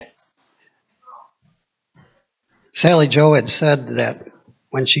Sally Joe had said that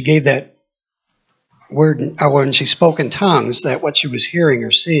when she gave that word, or when she spoke in tongues, that what she was hearing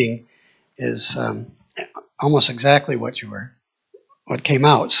or seeing is almost exactly what came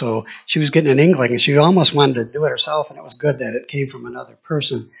out. So she was getting an inkling, and she almost wanted to do it herself, and it was good that it came from another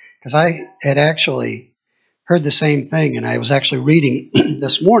person. Because I had actually heard the same thing, and I was actually reading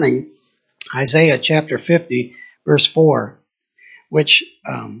this morning Isaiah chapter 50, verse 4, which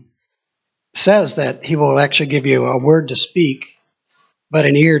says that he will actually give you a word to speak, but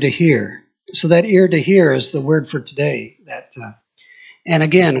an ear to hear. So that ear to hear is the word for today. And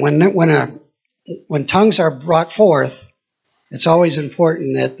again, when tongues are brought forth, it's always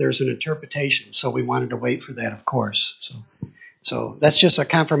important that there's an interpretation. So we wanted to wait for that, of course. So that's just a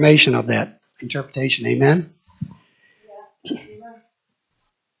confirmation of that interpretation. Amen.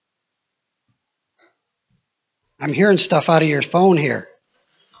 I'm hearing stuff out of your phone here.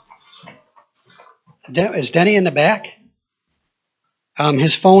 Is Denny in the back?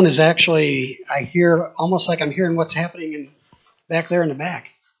 His phone is actually, I hear almost like I'm hearing what's happening back there in the back.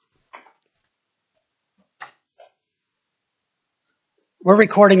 We're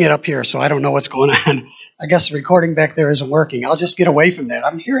recording it up here, so I don't know what's going on. I guess the recording back there isn't working. I'll just get away from that.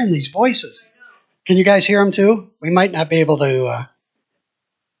 I'm hearing these voices. Can you guys hear them too? We might not be able to.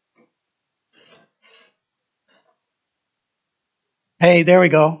 Hey, there we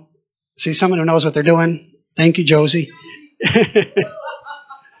go. See someone who knows what they're doing? Thank you, Josie.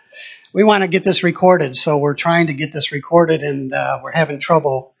 We want to get this recorded, so we're trying to get this recorded, and we're having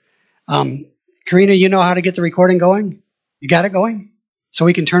trouble. Karina, you know how to get the recording going? You got it going? So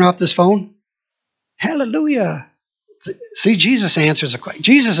we can turn off this phone? Hallelujah. See, Jesus answers a question.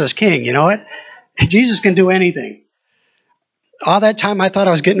 Jesus is king, you know it? Jesus can do anything. All that time I thought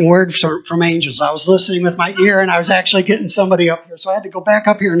I was getting word from angels. I was listening with my ear, and I was actually getting somebody up here. So I had to go back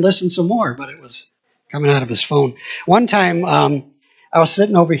up here and listen some more, but it was coming out of his phone. One time I was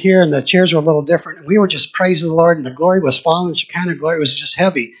sitting over here, and the chairs were a little different, and we were just praising the Lord, and the glory was falling. Shekinah glory was just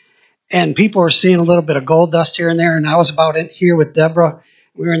heavy. And people were seeing a little bit of gold dust here and there, and I was about in here with Deborah.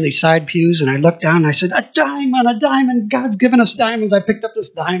 We were in these side pews, and I looked down and I said, a diamond. God's given us diamonds. I picked up this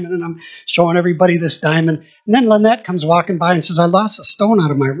diamond, and I'm showing everybody this diamond. And then Lynette comes walking by and says, I lost a stone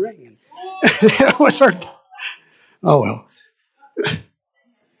out of my ring. And it was her. Oh, well.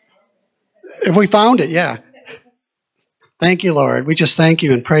 If we found it, yeah. Thank you, Lord. We just thank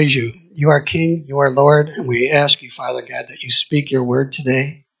you and praise you. You are King, you are Lord, and we ask you, Father God, that you speak your word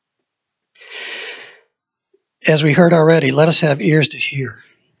today. As we heard already, let us have ears to hear.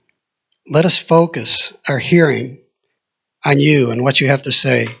 Let us focus our hearing on you and what you have to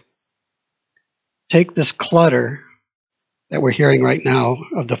say. Take this clutter that we're hearing right now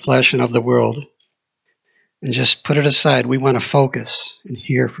of the flesh and of the world and just put it aside. We want to focus and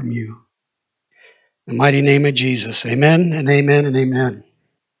hear from you. In the mighty name of Jesus, amen and amen and amen.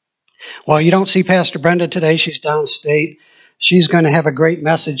 Well, you don't see Pastor Brenda today. She's downstate. She's going to have a great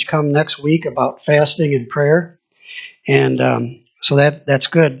message come next week about fasting and prayer. And so that's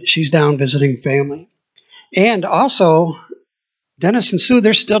good. She's down visiting family. And also, Dennis and Sue,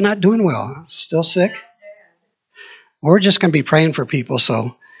 they're still not doing well. Still sick. We're just going to be praying for people,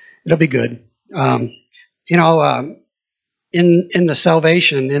 so it'll be good. You know, in the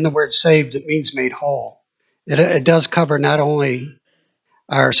salvation, in the word saved, it means made whole. It does cover not only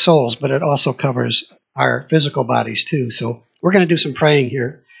our souls, but it also covers our physical bodies too. So we're going to do some praying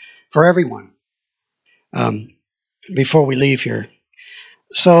here for everyone before we leave here.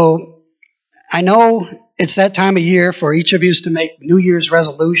 So I know it's that time of year for each of you to make New Year's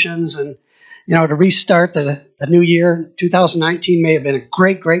resolutions and, you know, to restart the new year. 2019 may have been a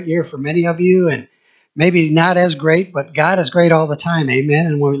great year for many of you, and maybe not as great, but God is great all the time. Amen.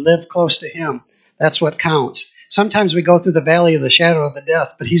 And when we live close to Him, that's what counts. Sometimes we go through the valley of the shadow of the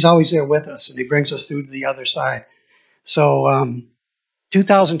death, but He's always there with us, and He brings us through to the other side. So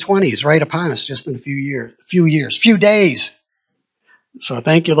 2020 is right upon us just in a few days. So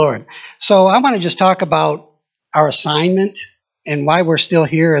thank you, Lord. So I want to just talk about our assignment and why we're still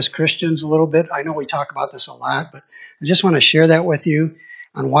here as Christians a little bit. I know we talk about this a lot, but I just want to share that with you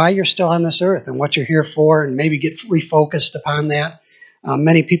on why you're still on this earth and what you're here for, and maybe get refocused upon that.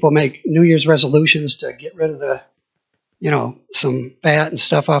 Many people make New Year's resolutions to get rid of some fat and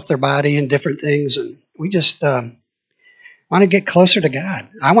stuff off their body and different things. And we just want to get closer to God.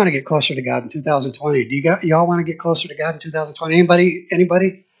 I want to get closer to God in 2020. Do y'all want to get closer to God in 2020?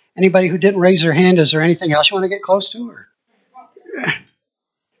 Anybody who didn't raise their hand? Is there anything else you want to get close to? Or,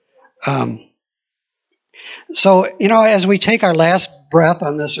 so as we take our last breath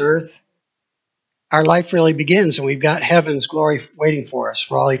on this earth, our life really begins, and we've got heaven's glory waiting for us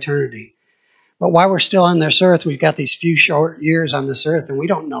for all eternity. But while we're still on this earth, we've got these few short years on this earth, and we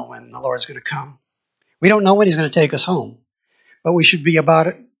don't know when the Lord's going to come. We don't know when He's going to take us home, but we should be about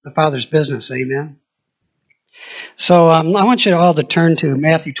it, the Father's business. Amen. So I want you all to turn to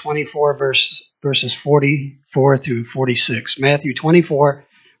Matthew 24, verses 44 through 46. Matthew 24,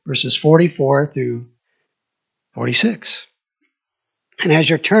 verses 44 through 46. And as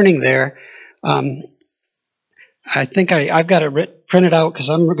you're turning there, I think I've got it printed out because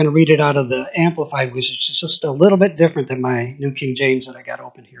I'm going to read it out of the Amplified, which is just a little bit different than my New King James that I got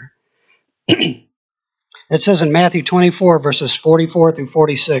open here. It says in Matthew 24, verses 44 through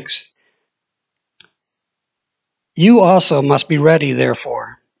 46, "You also must be ready,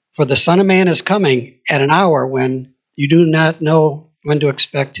 therefore, for the Son of Man is coming at an hour when you do not know when to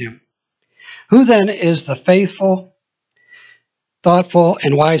expect him. Who then is the faithful, thoughtful,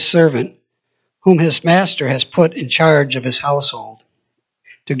 and wise servant whom his master has put in charge of his household,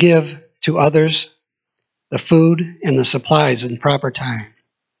 to give to others the food and the supplies in proper time?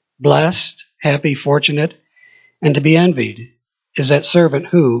 Blessed, happy, fortunate, and to be envied is that servant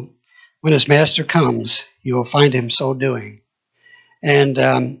who, when his master comes, you will find him so doing." And,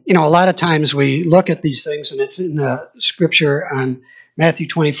 a lot of times we look at these things, and it's in the scripture on Matthew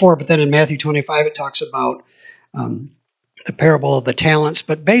 24, but then in Matthew 25 it talks about the parable of the talents.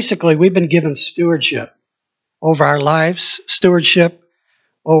 But basically, we've been given stewardship over our lives, stewardship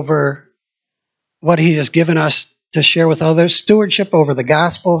over what He has given us to share with others, stewardship over the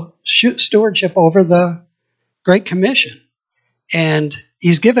gospel, stewardship over the Great Commission. And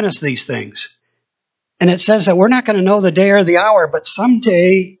He's given us these things. And it says that we're not going to know the day or the hour, but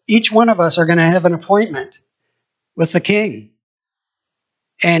someday each one of us are going to have an appointment with the King.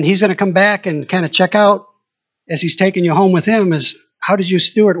 And He's going to come back and kind of check out as He's taking you home with Him is, how did you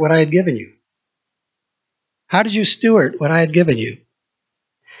steward what I had given you? How did you steward what I had given you?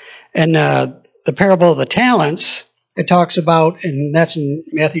 And the parable of the talents, it talks about, and that's in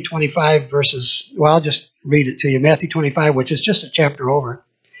Matthew 25 verses, well, I'll just read it to you. Matthew 25, which is just a chapter over.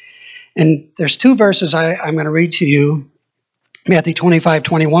 And there's two verses I'm going to read to you. Matthew 25,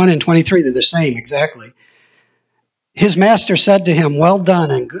 21 and 23, they're the same exactly. "His master said to him, 'Well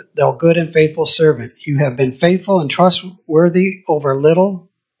done, and thou good and faithful servant. You have been faithful and trustworthy over little.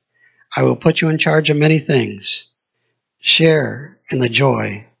 I will put you in charge of many things. Share in the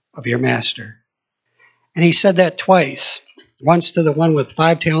joy of your master.'" And He said that twice. Once to the one with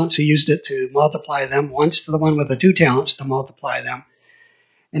 5 talents, He used it to multiply them. Once to the one with the 2 talents to multiply them.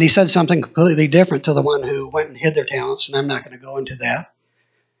 And He said something completely different to the one who went and hid their talents, and I'm not going to go into that.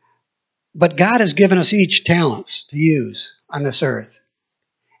 But God has given us each talents to use on this earth.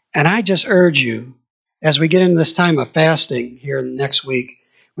 And I just urge you, as we get into this time of fasting here next week,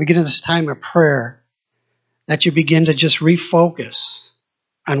 we get into this time of prayer, that you begin to just refocus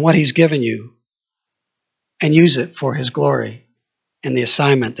on what He's given you and use it for His glory in the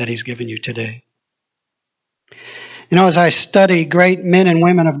assignment that He's given you today. As I study great men and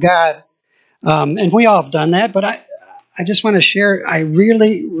women of God, and we all have done that, but I just want to share, I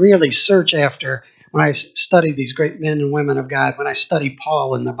really, really search after, when I study these great men and women of God, when I study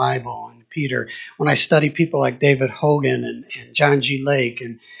Paul in the Bible and Peter, when I study people like David Hogan and John G. Lake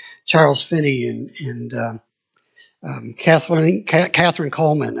and Charles Finney and Catherine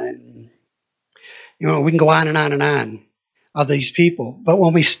Coleman, and we can go on and on and on of these people. But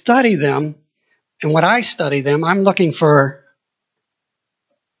when we study them, and when I study them, I'm looking for,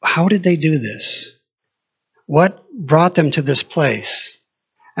 how did they do this? What brought them to this place?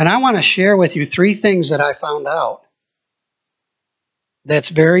 And I want to share with you 3 things that I found out that's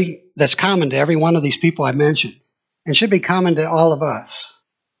common to every one of these people I mentioned, and should be common to all of us.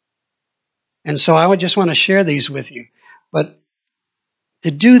 And so I would just want to share these with you. But to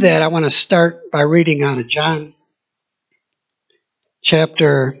do that, I want to start by reading out of John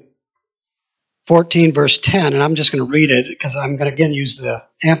chapter 14, verse 10, and I'm just going to read it because I'm going to again use the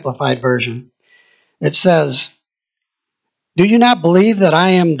Amplified version. It says, "Do you not believe that I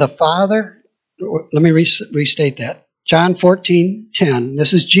am the Father?" Let me restate that. John 14:10.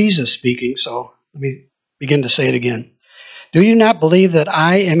 This is Jesus speaking, so let me begin to say it again. "Do you not believe that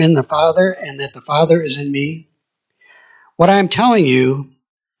I am in the Father and that the Father is in me? What I am telling you,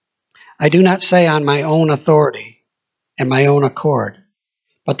 I do not say on my own authority and my own accord,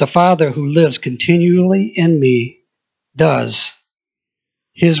 but the Father who lives continually in me does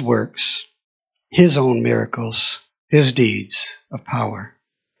His works, His own miracles, His deeds of power."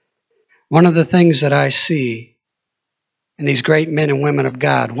 One of the things that I see in these great men and women of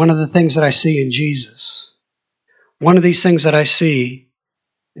God, one of the things that I see in Jesus, one of these things that I see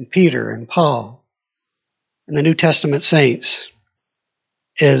in Peter and Paul and the New Testament saints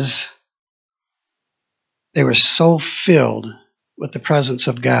is They were so filled with the presence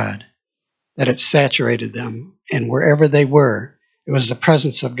of God that it saturated them. And wherever they were, it was the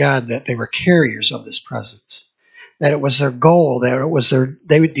presence of God, that they were carriers of this presence. That it was their goal, that it was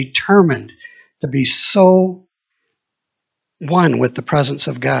they were determined to be so one with the presence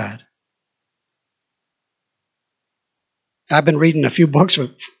of God. I've been reading a few books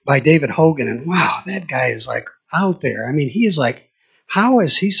by David Hogan, and wow, that guy is like out there. I mean, he is like, how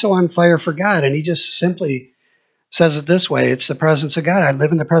is he so on fire for God? And he just simply says it this way: it's the presence of God. I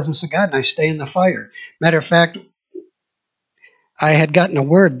live in the presence of God, and I stay in the fire. Matter of fact, I had gotten a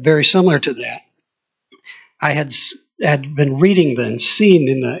word very similar to that. I had been reading then, seen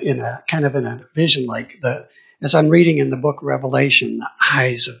in a kind of in a vision, like the as I'm reading in the book of Revelation, the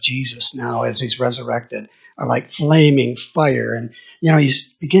eyes of Jesus now as he's resurrected are like flaming fire, and you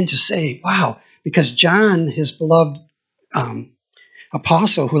begin to say, "Wow!" Because John, his beloved um,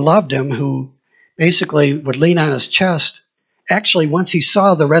 apostle, who loved him, who basically would lean on his chest, actually once he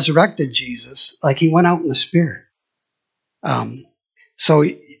saw the resurrected Jesus, like he went out in the spirit. Um, so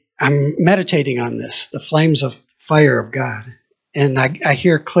I'm meditating on this, the flames of fire of God. And I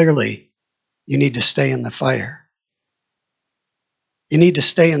hear clearly, you need to stay in the fire. You need to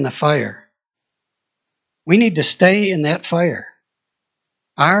stay in the fire. We need to stay in that fire.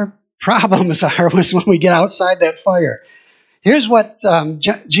 Our problems are when we get outside that fire. Here's what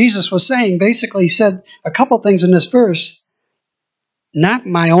Jesus was saying. Basically, he said a couple things in this verse: not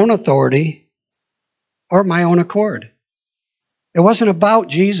my own authority or my own accord. It wasn't about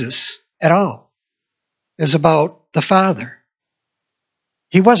Jesus at all. It was about the Father.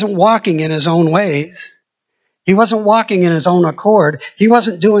 He wasn't walking in his own ways. He wasn't walking in his own accord. He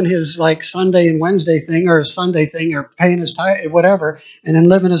wasn't doing his like Sunday and Wednesday thing or his Sunday thing or paying his tithe, whatever, and then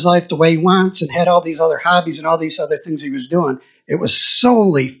living his life the way he wants and had all these other hobbies and all these other things he was doing. It was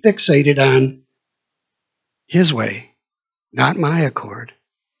solely fixated on his way, not my accord,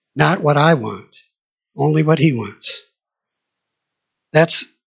 not what I want, only what he wants. That's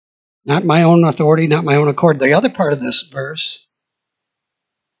not my own authority, not my own accord. The other part of this verse,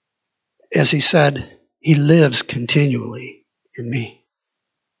 as he said, he lives continually in me.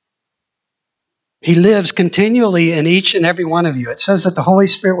 He lives continually in each and every one of you. It says that the Holy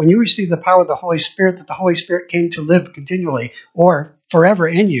Spirit, when you receive the power of the Holy Spirit, that the Holy Spirit came to live continually or forever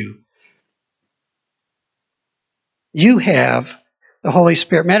in you. You have the Holy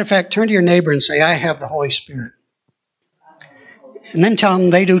Spirit. Matter of fact, turn to your neighbor and say, I have the Holy Spirit. And then tell them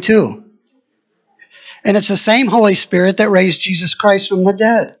they do too. And it's the same Holy Spirit that raised Jesus Christ from the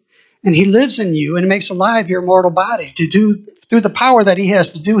dead. And he lives in you and makes alive your mortal body to do, through the power that he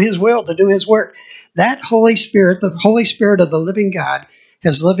has to do his will, to do his work. That Holy Spirit, the Holy Spirit of the living God,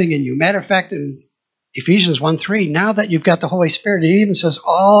 is living in you. Matter of fact, in Ephesians 1:3, now that you've got the Holy Spirit, it even says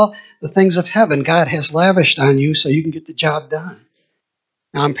all the things of heaven God has lavished on you so you can get the job done.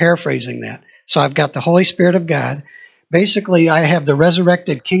 Now I'm paraphrasing that. So I've got the Holy Spirit of God. Basically, I have the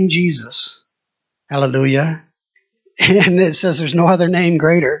resurrected King Jesus. Hallelujah. And it says there's no other name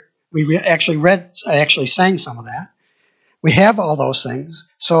greater. I actually sang some of that. We have all those things.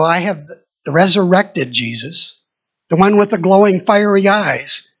 So I have the resurrected Jesus, the one with the glowing fiery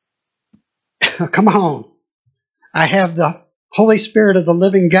eyes. Come on. I have the Holy Spirit of the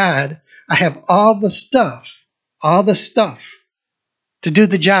living God. I have all the stuff to do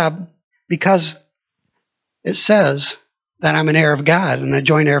the job, because it says that I'm an heir of God and a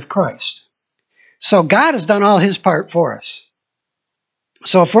joint heir of Christ. So God has done all his part for us.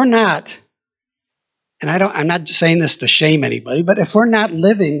 So if we're not, and I'm not saying this to shame anybody, but if we're not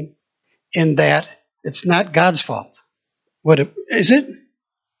living in that, it's not God's fault. Is it?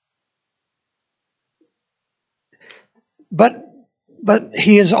 But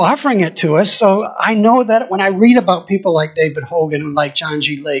he is offering it to us. So I know that when I read about people like David Hogan and like John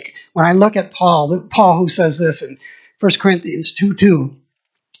G. Lake, when I look at Paul who says this in 1 Corinthians 2:2,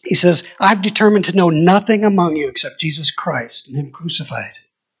 he says, I've determined to know nothing among you except Jesus Christ and him crucified.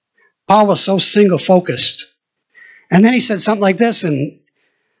 Paul was so single focused. And then he said something like this in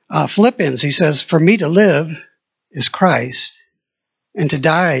Philippians. He says, for me to live is Christ and to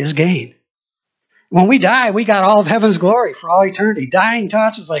die is gain. When we die, we got all of heaven's glory for all eternity. Dying to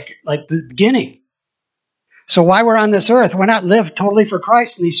us is like the beginning. So while we're on this earth, why not live totally for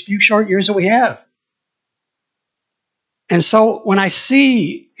Christ in these few short years that we have? And so when I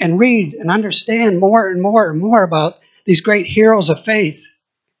see and read and understand more and more and more about these great heroes of faith,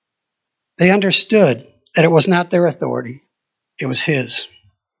 they understood that it was not their authority, it was his.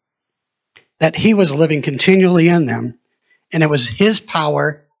 That he was living continually in them, and it was his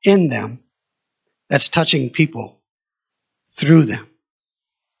power in them – that's touching people through them.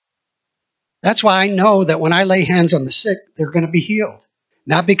 That's why I know that when I lay hands on the sick, they're going to be healed.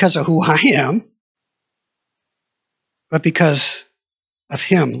 Not because of who I am, but because of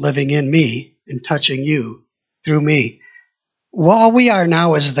Him living in me and touching you through me. Well, all we are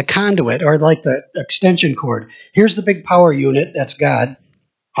now is the conduit, or like the extension cord. Here's the big power unit, that's God.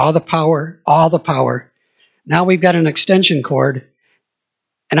 All the power, all the power. Now we've got an extension cord,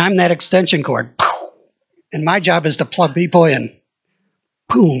 and I'm that extension cord. And my job is to plug people in.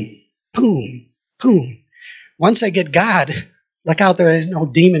 Boom, boom, boom. Once they get God, look out, there ain't no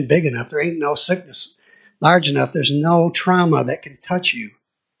demon big enough. There ain't no sickness large enough. There's no trauma that can touch you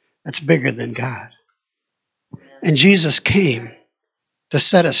that's bigger than God. And Jesus came to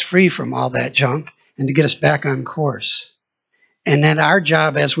set us free from all that junk and to get us back on course. And then our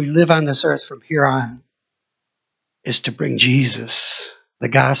job as we live on this earth from here on is to bring Jesus, the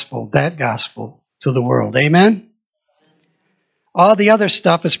gospel, that gospel, to the world. Amen? All the other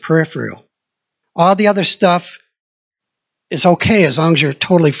stuff is peripheral. All the other stuff is okay as long as you're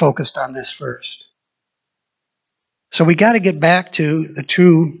totally focused on this first. So we got to get back to the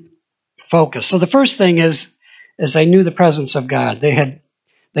true focus. So the first thing is they knew the presence of God.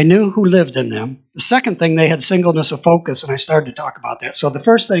 They knew who lived in them. The second thing, they had singleness of focus, and I started to talk about that. So the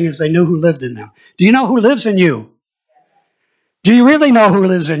first thing is they knew who lived in them. Do you know who lives in you? Do you really know who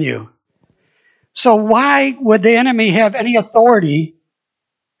lives in you? So why would the enemy have any authority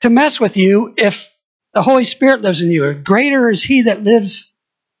to mess with you if the Holy Spirit lives in you? Greater is He that lives,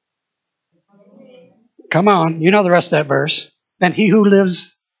 come on, you know the rest of that verse, than he who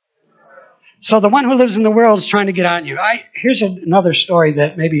lives. So the one who lives in the world is trying to get on you. Here's another story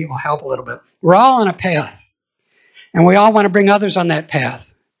that maybe will help a little bit. We're all on a path, and we all want to bring others on that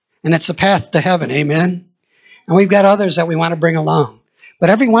path. And it's the path to heaven, amen? And we've got others that we want to bring along. But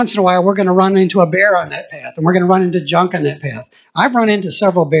every once in a while, we're going to run into a bear on that path, and we're going to run into junk on that path. I've run into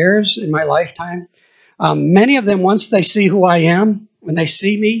several bears in my lifetime. Many of them, once they see who I am, when they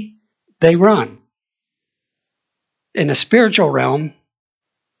see me, they run. In the spiritual realm,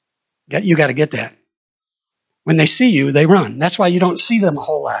 you got to get that. When they see you, they run. That's why you don't see them a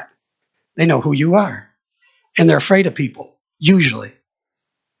whole lot. They know who you are. And they're afraid of people, usually.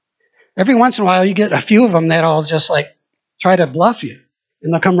 Every once in a while, you get a few of them that'll just like try to bluff you,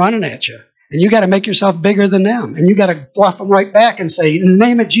 and they'll come running at you. And you got to make yourself bigger than them. And you got to bluff them right back and say, in the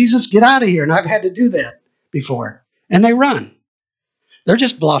name of Jesus, get out of here. And I've had to do that before. And they run. They're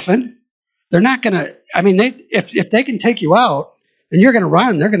just bluffing. They're not going to, if they can take you out and you're going to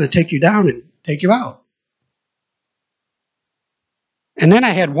run, they're going to take you down and take you out. And then I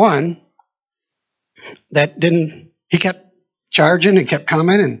had one that he kept charging and kept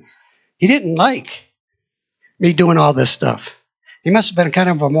coming, and he didn't like me doing all this stuff. He must have been kind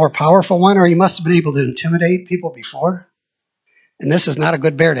of a more powerful one, or he must have been able to intimidate people before. And this is not a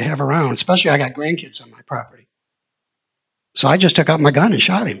good bear to have around, especially I got grandkids on my property. So I just took out my gun and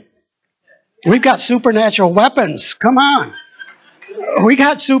shot him. We've got supernatural weapons. Come on. We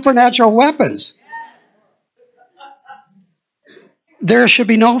got supernatural weapons. There should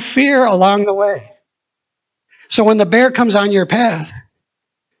be no fear along the way. So when the bear comes on your path,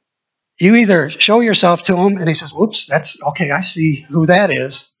 you either show yourself to him and he says, whoops, that's okay, I see who that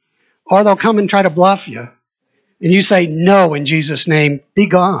is. Or they'll come and try to bluff you. And you say, no, in Jesus' name, be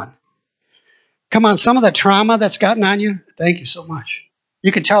gone. Come on, some of the trauma that's gotten on you, thank you so much.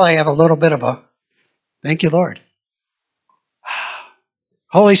 You can tell I have a little bit of a, thank you, Lord.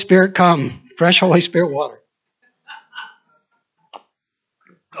 Holy Spirit, come. Fresh Holy Spirit water.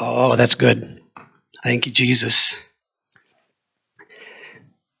 Oh, that's good. Thank you, Jesus.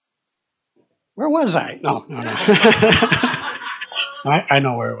 Where was I? No. I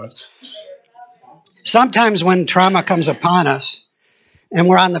know where it was. Sometimes when trauma comes upon us and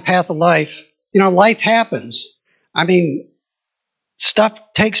we're on the path of life, life happens.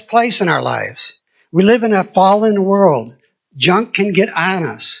 Stuff takes place in our lives. We live in a fallen world. Junk can get on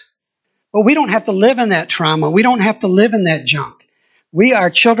us. But we don't have to live in that trauma. We don't have to live in that junk. We are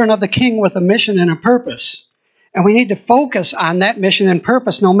children of the King with a mission and a purpose. And we need to focus on that mission and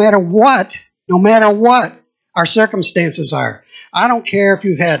purpose no matter what our circumstances are. I don't care if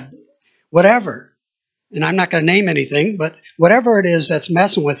you've had whatever, and I'm not going to name anything, but whatever it is that's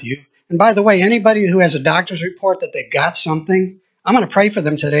messing with you. And by the way, anybody who has a doctor's report that they got something, I'm going to pray for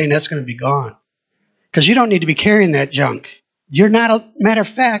them today, and that's going to be gone. Because you don't need to be carrying that junk. You're not, matter of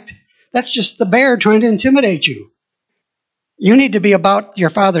fact, that's just the bear trying to intimidate you. You need to be about your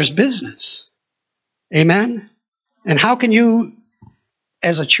Father's business. Amen? And how can you,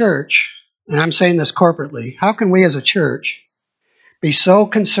 as a church, and I'm saying this corporately, how can we as a church be so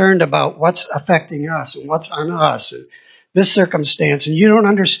concerned about what's affecting us and what's on us? And this circumstance, and you don't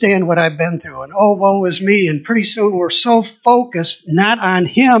understand what I've been through, and oh, woe is me. And pretty soon we're so focused not on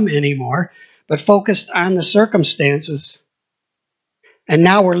him anymore, but focused on the circumstances. And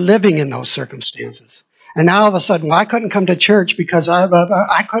now we're living in those circumstances. And now all of a sudden, well, I couldn't come to church because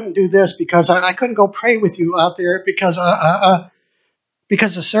I couldn't do this, because I couldn't go pray with you out there because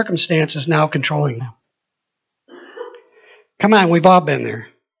the circumstance is now controlling them. Come on, we've all been there.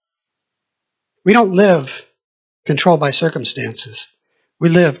 We don't live controlled by circumstances. We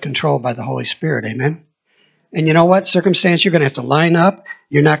live controlled by the Holy Spirit. Amen. And you know what? Circumstance, you're going to have to line up.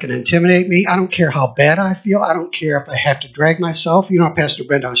 You're not going to intimidate me. I don't care how bad I feel. I don't care if I have to drag myself. You know, Pastor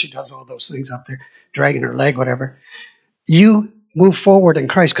Brenda, she does all those things up there, dragging her leg, whatever. You move forward in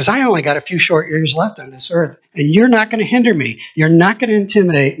Christ, because I only got a few short years left on this earth, and you're not going to hinder me. You're not going to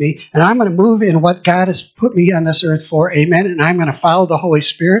intimidate me, and I'm going to move in what God has put me on this earth for. Amen. And I'm going to follow the Holy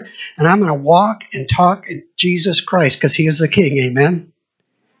Spirit, and I'm going to walk and talk in Jesus Christ, because he is the King. Amen.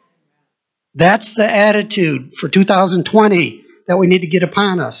 That's the attitude for 2020 that we need to get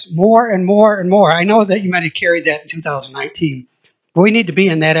upon us more and more and more. I know that you might have carried that in 2019, but we need to be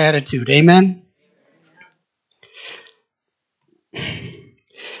in that attitude. Amen.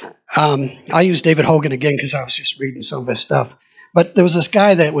 I'll use David Hogan again because I was just reading some of his stuff. But there was this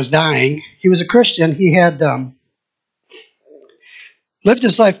guy that was dying. He was a Christian. He had lived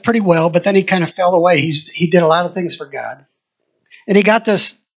his life pretty well, but then he kind of fell away. He did a lot of things for God. And he got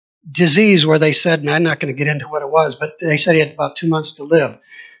this disease where they said, and I'm not going to get into what it was, but they said he had about 2 months to live.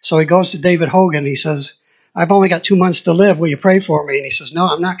 So he goes to David Hogan. He says, I've only got 2 months to live. Will you pray for me? And he says, no,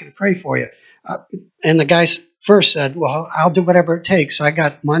 I'm not going to pray for you. And the guy first said, well, I'll do whatever it takes. I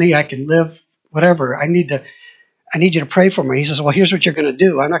got money. I can live, whatever. I need you to pray for me. He says, well, here's what you're going to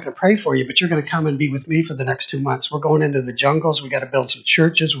do. I'm not going to pray for you, but you're going to come and be with me for the next 2 months. We're going into the jungles. We got to build some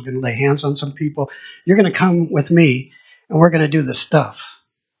churches. We're going to lay hands on some people. You're going to come with me, and we're going to do this stuff.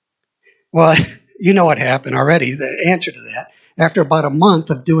 Well, you know what happened already, the answer to that. After about a month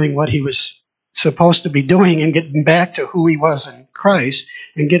of doing what he was supposed to be doing and getting back to who he was in Christ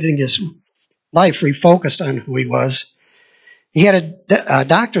and getting his life refocused on who he was, he had a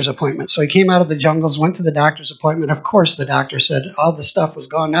doctor's appointment. So he came out of the jungles, went to the doctor's appointment. Of course, the doctor said all the stuff was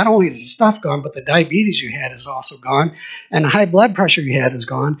gone. Not only is the stuff gone, but the diabetes you had is also gone, and the high blood pressure you had is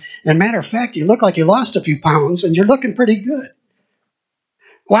gone. And matter of fact, you look like you lost a few pounds, and you're looking pretty good.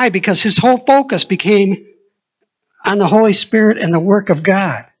 Why? Because his whole focus became on the Holy Spirit and the work of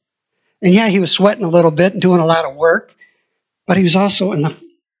God. And yeah, he was sweating a little bit and doing a lot of work, but he was also in the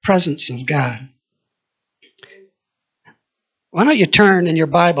presence of God. Why don't you turn in your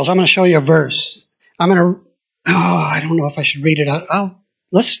Bibles? I'm going to show you a verse. I don't know if I should read it out.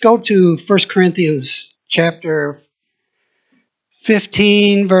 Let's go to 1 Corinthians chapter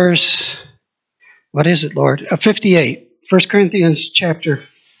 15, verse, what is it, Lord? 58. 1 Corinthians chapter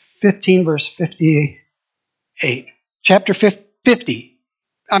 15, verse 58. Chapter 50.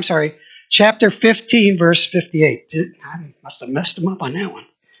 I'm sorry. Chapter 15, verse 58. I must have messed them up on that one.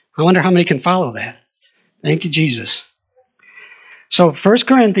 I wonder how many can follow that. Thank you, Jesus. So 1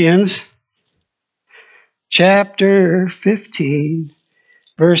 Corinthians chapter 15,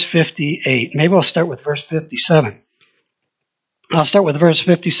 verse 58. Maybe I'll start with verse 57. I'll start with verse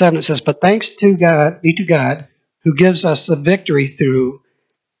 57. It says, but thanks to God, be to God, who gives us the victory through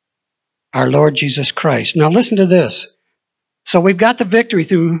our Lord Jesus Christ. Now listen to this. So we've got the victory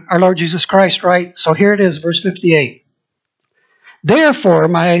through our Lord Jesus Christ, right? So here it is, verse 58. Therefore,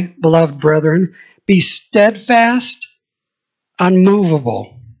 my beloved brethren, be steadfast,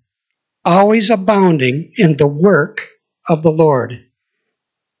 unmovable, always abounding in the work of the Lord,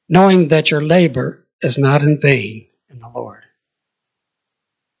 knowing that your labor is not in vain in the Lord.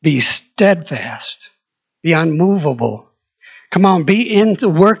 Be steadfast, be unmovable. Come on, be in the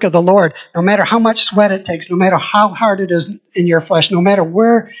work of the Lord, no matter how much sweat it takes, no matter how hard it is in your flesh, no matter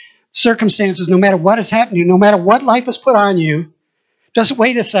where circumstances, no matter what is happening, no matter what life has put on you. Just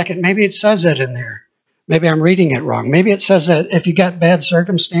wait a second. Maybe it says that in there. Maybe I'm reading it wrong. Maybe it says that if you got bad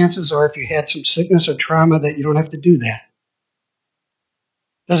circumstances or if you had some sickness or trauma that you don't have to do that.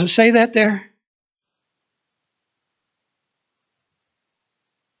 Does it say that there?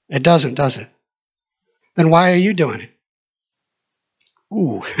 It doesn't, does it? Then why are you doing it?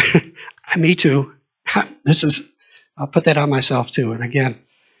 Ooh, me too. I'll put that on myself too. And again,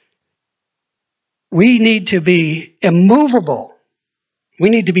 we need to be immovable. We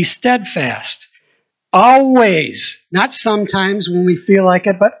need to be steadfast. Always, not sometimes when we feel like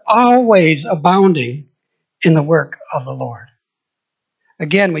it, but always abounding in the work of the Lord.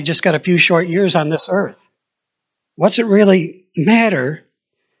 Again, we just got a few short years on this earth. What's it really matter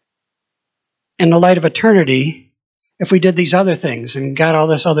in the light of eternity if we did these other things and got all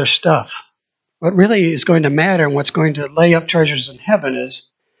this other stuff. What really is going to matter and what's going to lay up treasures in heaven is,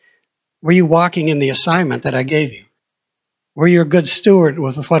 were you walking in the assignment that I gave you? Were you a good steward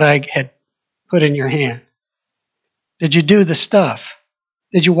with what I had put in your hand? Did you do the stuff?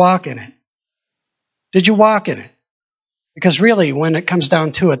 Did you walk in it? Did you walk in it? Because really, when it comes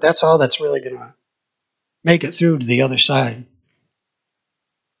down to it, that's all that's really going to make it through to the other side.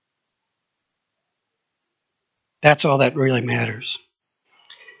 That's all that really matters.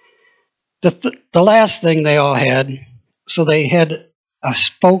 The last thing they all had, so they had a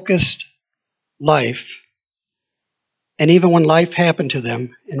focused life. And even when life happened to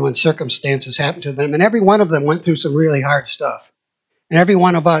them and when circumstances happened to them, and every one of them went through some really hard stuff. And every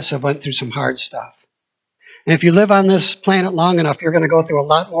one of us have went through some hard stuff. And if you live on this planet long enough, you're going to go through a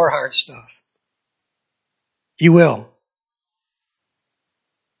lot more hard stuff. You will.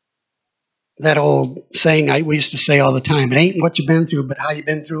 That old saying we used to say all the time, it ain't what you've been through, but how you've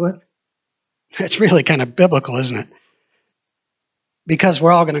been through it. That's really kind of biblical, isn't it? Because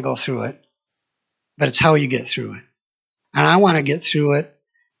we're all going to go through it, but it's how you get through it. And I want to get through it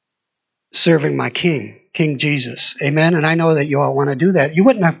serving my King, King Jesus. Amen? And I know that you all want to do that. You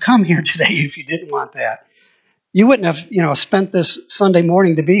wouldn't have come here today if you didn't want that. You wouldn't have, spent this Sunday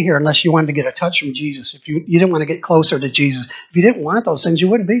morning to be here unless you wanted to get a touch from Jesus. If you didn't want to get closer to Jesus. If you didn't want those things, you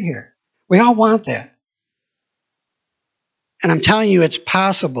wouldn't be here. We all want that. And I'm telling you, it's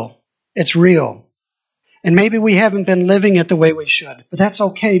possible. It's real. And maybe we haven't been living it the way we should. But that's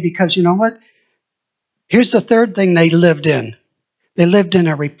okay, because you know what? Here's the third thing they lived in. They lived in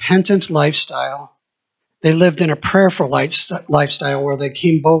a repentant lifestyle. They lived in a prayerful lifestyle where they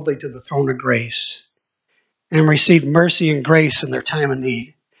came boldly to the throne of grace and received mercy and grace in their time of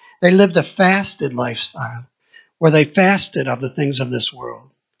need. They lived a fasted lifestyle where they fasted of the things of this world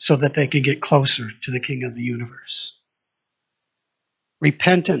so that they could get closer to the King of the universe.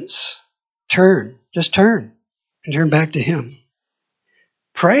 Repentance. Turn. Just turn and turn back to Him.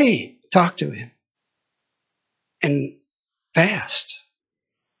 Pray. Talk to Him. And fast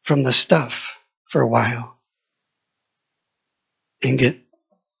from the stuff for a while and get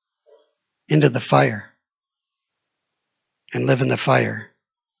into the fire and live in the fire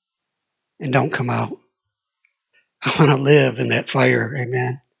and don't come out. I want to live in that fire.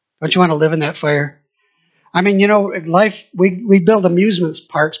 Amen. Don't you want to live in that fire? I mean, life, we build amusement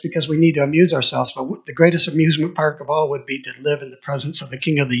parks because we need to amuse ourselves, but the greatest amusement park of all would be to live in the presence of the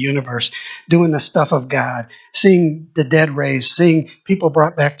King of the universe, doing the stuff of God, seeing the dead raised, seeing people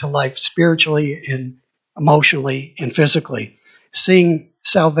brought back to life spiritually and emotionally and physically, seeing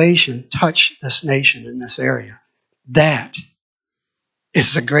salvation touch this nation in this area. That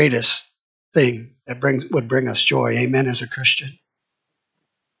is the greatest thing that would bring us joy. Amen, as a Christian.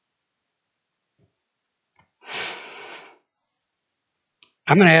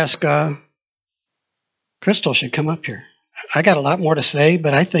 I'm going to ask Crystal should come up here. I got a lot more to say,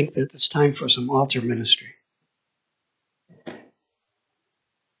 but I think that it's time for some altar ministry.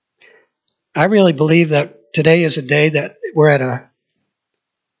 I really believe that today is a day that we're at a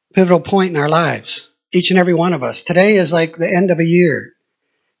pivotal point in our lives, each and every one of us. Today is like the end of a year,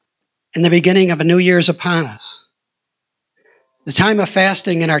 and the beginning of a new year is upon us. The time of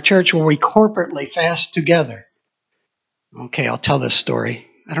fasting in our church where we corporately fast together. Okay, I'll tell this story.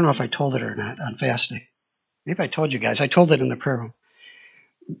 I don't know if I told it or not on fasting. Maybe I told you guys. I told it in the prayer room.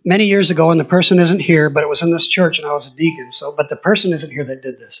 Many years ago, and the person isn't here, but it was in this church and I was a deacon. But the person isn't here that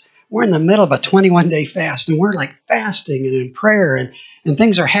did this. We're in the middle of a 21-day fast, and we're like fasting and in prayer, and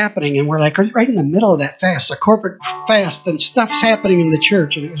things are happening, and we're like right in the middle of that fast, a corporate fast, and stuff's happening in the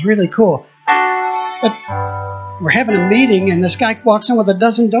church, and it was really cool. But we're having a meeting, and this guy walks in with a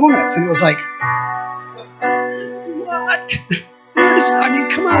dozen donuts, and it was like, what?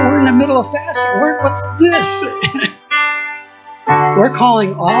 Come on, we're in the middle of fasting. What's this? We're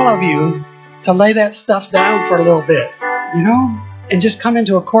calling all of you to lay that stuff down for a little bit, and just come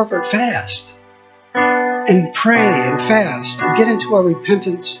into a corporate fast and pray and fast and get into a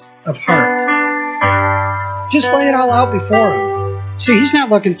repentance of heart. Just lay it all out before Him. See, He's not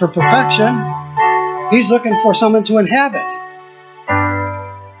looking for perfection. He's looking for someone to inhabit.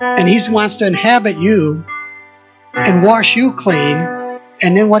 And He wants to inhabit you and wash you clean.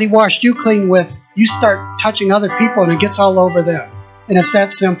 And then what He washed you clean with, you start touching other people and it gets all over them. And it's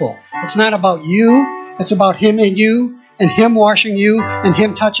that simple. It's not about you. It's about Him in you and Him washing you and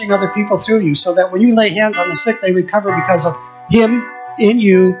Him touching other people through you, so that when you lay hands on the sick, they recover because of Him in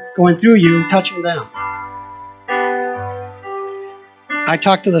you, going through you, touching them. I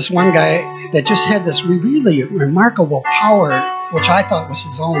talked to this one guy that just had this really remarkable power, which I thought was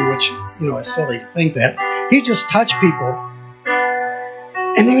his own, which, it's silly to think that. He'd just touch people,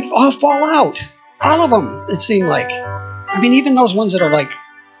 and they would all fall out. All of them, it seemed like. I mean, even those ones that are like...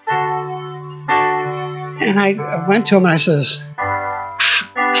 And I went to him and I says,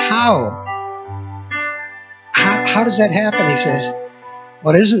 how? How does that happen? He says,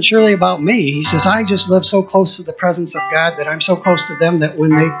 well, it isn't surely about me. He says, I just live so close to the presence of God that I'm so close to them that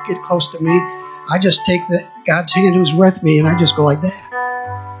when they get close to me, I just take God's hand who's with me and I just go like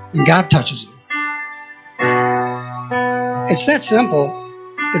that. And God touches them. It's that simple.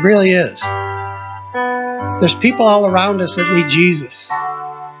 It really is. There's people all around us that need Jesus.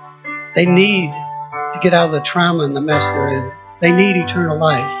 They need to get out of the trauma and the mess they're in. They need eternal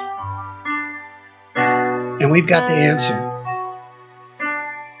life. And we've got the answer.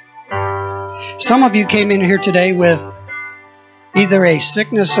 Some of you came in here today with either a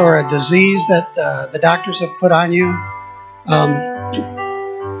sickness or a disease that the doctors have put on you.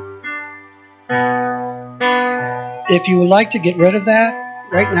 If you would like to get rid of that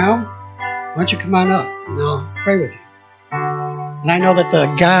right now, why don't you come on up and I'll pray with you. And I know that the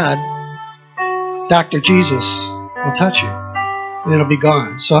God, Dr. Jesus, will touch you and it'll be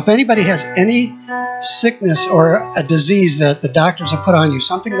gone. So if anybody has any sickness or a disease that the doctors have put on you,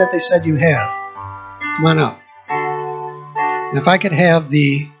 something that they said you have, come on up. And if I could have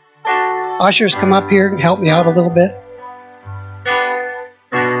the ushers come up here and help me out a little bit.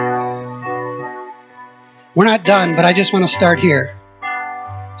 We're not done, but I just want to start here.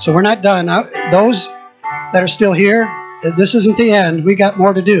 So we're not done. Those that are still here, this isn't the end. We got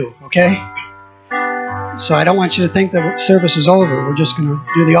more to do, okay? So I don't want you to think the service is over. We're just going to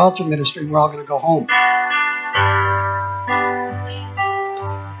do the altar ministry and we're all going to go home.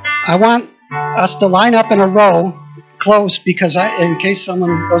 I want us to line up in a row close because in case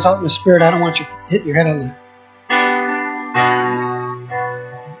someone goes out in the spirit, I don't want you hitting your head on the...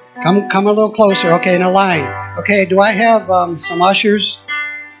 Come a little closer. Okay, in a line. Okay, do I have some ushers?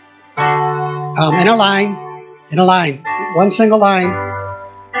 In a line. In a line. One single line.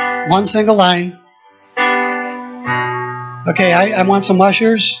 One single line. Okay, I want some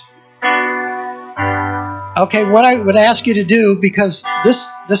ushers. Okay, what I would ask you to do, because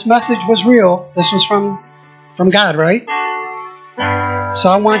this message was real. This was from God, right? So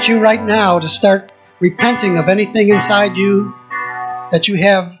I want you right now to start repenting of anything inside you that you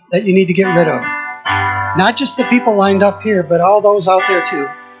have that you need to get rid of. Not just the people lined up here, but all those out there too.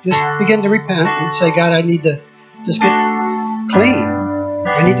 Just begin to repent and say, God, I need to just get clean.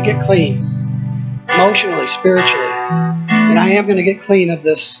 I need to get clean. Emotionally, spiritually. And I am going to get clean of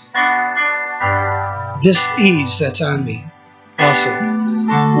this dis-ease that's on me. Also.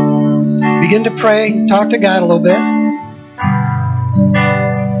 Begin to pray. Talk to God a little bit.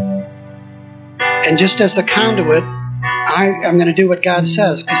 And just as the conduit, I'm going to do what God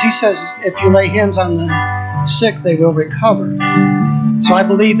says. Because He says if you lay hands on the sick, they will recover. So I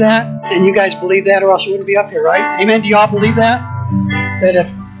believe that. And you guys believe that or else you wouldn't be up here, right? Amen? Do you all believe that? That if...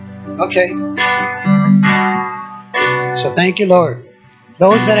 Okay. So thank you, Lord.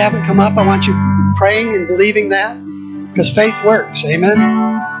 Those that haven't come up, I want you praying and believing that. Because faith works. Amen?